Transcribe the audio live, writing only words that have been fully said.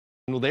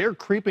They are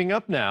creeping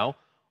up now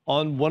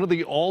on one of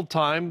the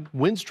all-time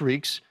win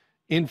streaks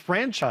in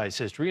franchise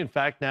history. In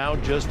fact, now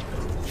just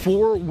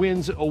 4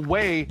 wins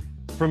away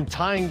from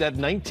tying that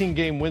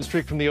 19-game win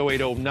streak from the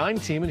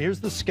 08-09 team. And here's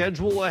the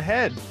schedule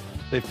ahead.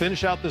 They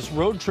finish out this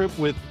road trip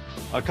with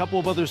a couple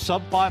of other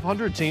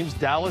sub-500 teams,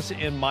 Dallas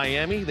and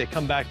Miami. They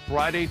come back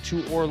Friday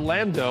to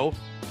Orlando.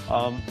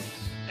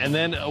 And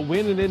then a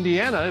win in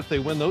Indiana, if they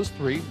win those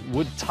 3,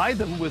 would tie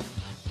them with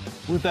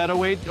that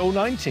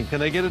 08-09 team. Can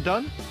they get it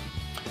done?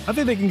 I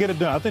think they can get it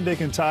done. I think they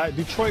can tie.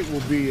 Detroit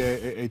will be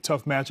a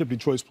tough matchup.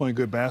 Detroit's playing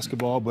good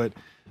basketball, but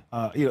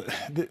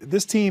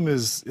this team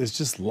is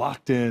just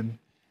locked in.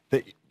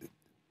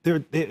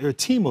 They're a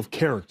team of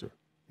character.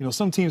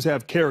 Some teams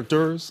have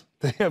characters.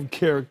 They have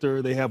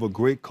character. They have a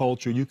great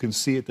culture. You can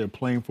see it. They're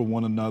playing for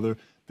one another.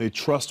 They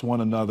trust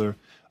one another.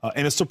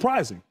 And it's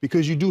surprising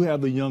because you do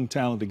have the young,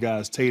 talented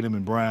guys, Tatum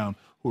and Brown,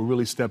 who are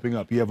really stepping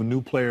up. You have a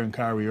new player in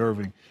Kyrie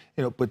Irving.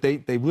 But they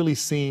really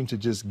seem to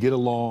just get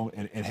along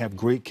and have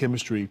great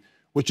chemistry,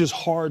 which is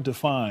hard to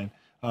find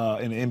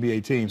in an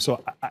NBA team.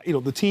 So,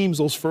 the teams,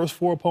 those first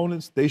 4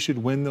 opponents, they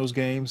should win those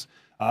games.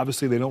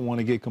 Obviously, they don't want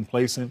to get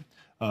complacent.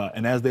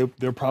 And as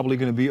they're probably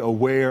going to be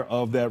aware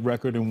of that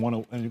record and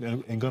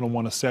going to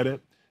want to set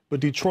it. But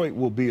Detroit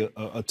will be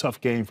a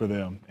tough game for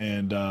them.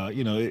 And,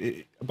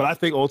 but I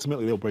think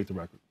ultimately they'll break the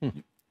record.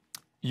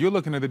 You're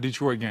looking at the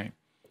Detroit game.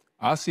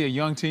 I see a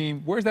young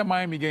team. Where's that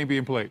Miami game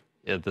being played?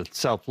 At the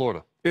South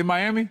Florida. In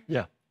Miami?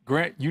 Yeah.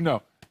 Grant,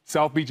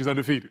 South Beach is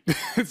undefeated.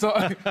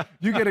 So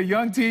you get a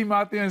young team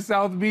out there in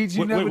South Beach.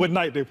 What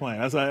night they're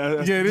playing? It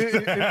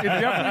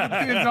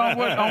definitely depends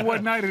on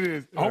what night it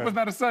is. I hope it's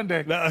not a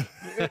Sunday.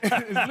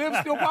 Is Liv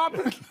still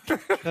popping?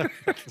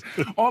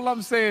 All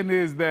I'm saying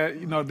is that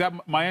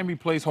that Miami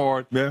plays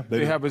hard. Yeah,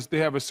 they have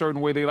a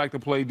certain way they like to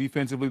play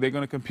defensively. They're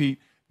going to compete.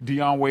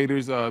 Dion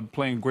Waiters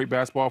playing great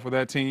basketball for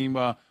that team.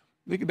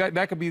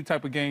 That could be the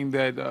type of game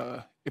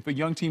that if a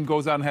young team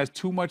goes out and has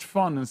too much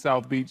fun in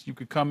South Beach, you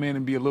could come in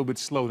and be a little bit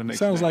slow the next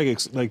day. Sounds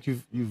like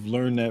you've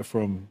learned that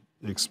from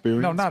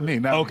experience. No, not me.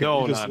 Okay,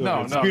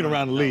 no, being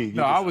around the league.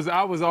 No, I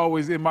was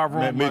always in my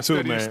room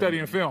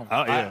studying film.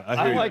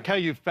 I like how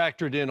you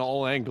factored in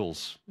all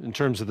angles in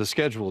terms of the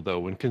schedule, though,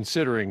 when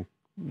considering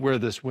where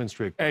this win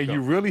streak. Hey, you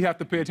really have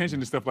to pay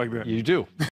attention to stuff like that. You do.